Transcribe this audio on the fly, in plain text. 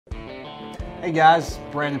Hey guys,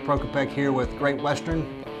 Brandon Prokupek here with Great Western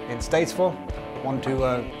in Statesville. Wanted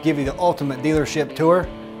to give you the ultimate dealership tour.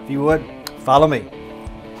 If you would, follow me.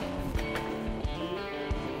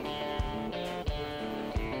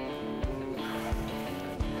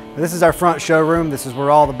 This is our front showroom. This is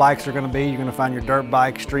where all the bikes are going to be. You're going to find your dirt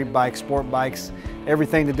bikes, street bikes, sport bikes.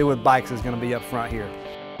 Everything to do with bikes is going to be up front here.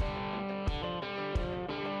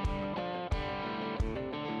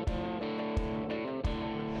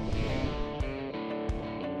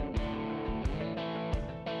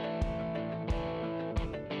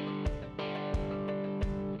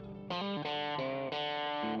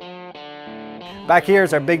 Back here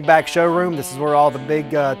is our big back showroom. This is where all the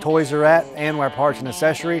big toys are at and our parts and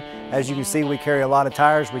accessory. As you can see, we carry a lot of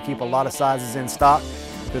tires. We keep a lot of sizes in stock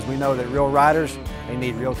because we know that real riders, they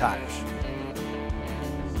need real tires.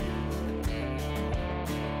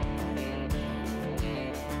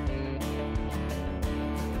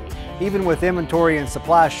 Even with inventory and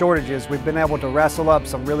supply shortages, we've been able to wrestle up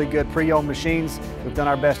some really good pre-owned machines. We've done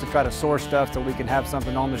our best to try to source stuff so we can have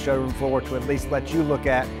something on the showroom floor to at least let you look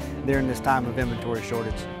at during this time of inventory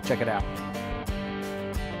shortage. Check it out.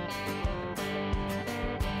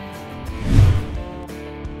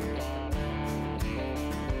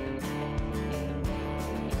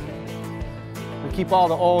 We keep all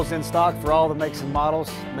the oils in stock for all the makes and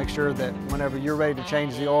models. Make sure that whenever you're ready to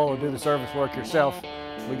change the oil or do the service work yourself,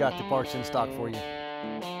 we got the parts in stock for you.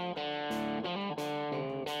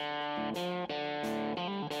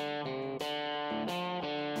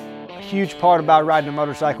 A huge part about riding a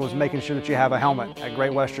motorcycle is making sure that you have a helmet. At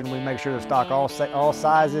Great Western, we make sure to stock all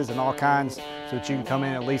sizes and all kinds so that you can come in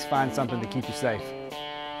and at least find something to keep you safe.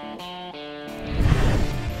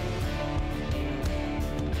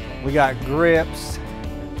 We got grips,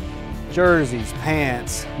 jerseys,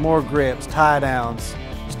 pants, more grips, tie downs,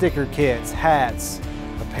 sticker kits, hats,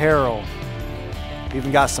 apparel. We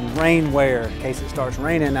even got some rain wear in case it starts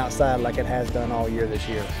raining outside like it has done all year this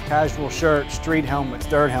year. Casual shirts, street helmets,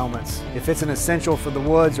 dirt helmets. If it's an essential for the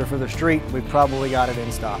woods or for the street, we've probably got it in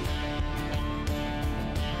stock.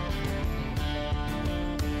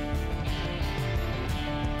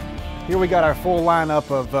 Here we got our full lineup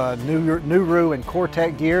of Nuru and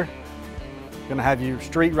Core-Tech gear. Gonna have your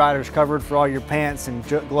street riders covered for all your pants and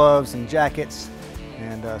gloves and jackets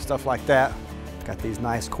and stuff like that. Got these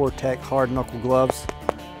nice Core-Tech hard knuckle gloves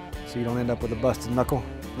so you don't end up with a busted knuckle.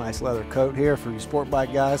 Nice leather coat here for you sport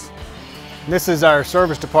bike guys. And this is our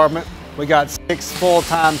service department. We got 6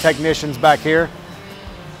 full-time technicians back here.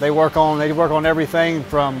 They work on everything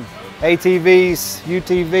from ATVs,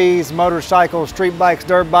 UTVs, motorcycles, street bikes,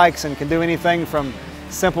 dirt bikes, and can do anything from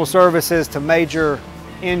simple services to major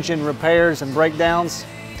engine repairs and breakdowns.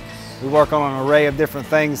 We work on an array of different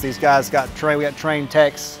things. These guys we got trained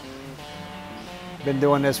techs. Been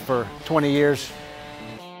doing this for 20 years.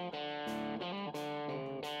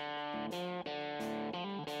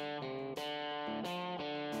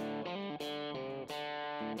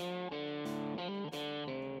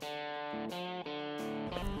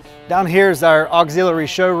 Down here is our auxiliary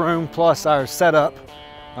showroom plus our setup.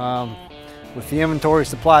 With the inventory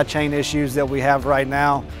supply chain issues that we have right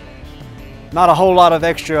now, not a whole lot of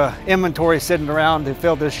extra inventory sitting around to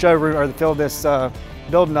fill this showroom or to fill this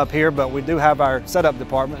building up here, but we do have our setup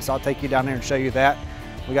department, so I'll take you down there and show you that.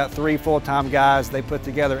 We got 3 full-time guys. They put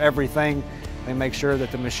together everything. They make sure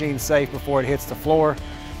that the machine's safe before it hits the floor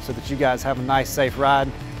so that you guys have a nice, safe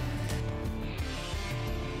ride.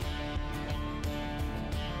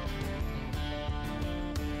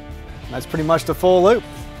 That's pretty much the full loop,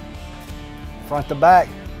 front to back.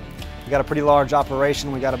 We got a pretty large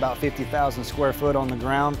operation. We got about 50,000 square foot on the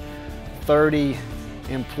ground, 30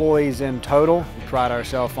 employees in total. We pride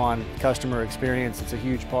ourselves on customer experience. It's a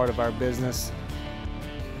huge part of our business.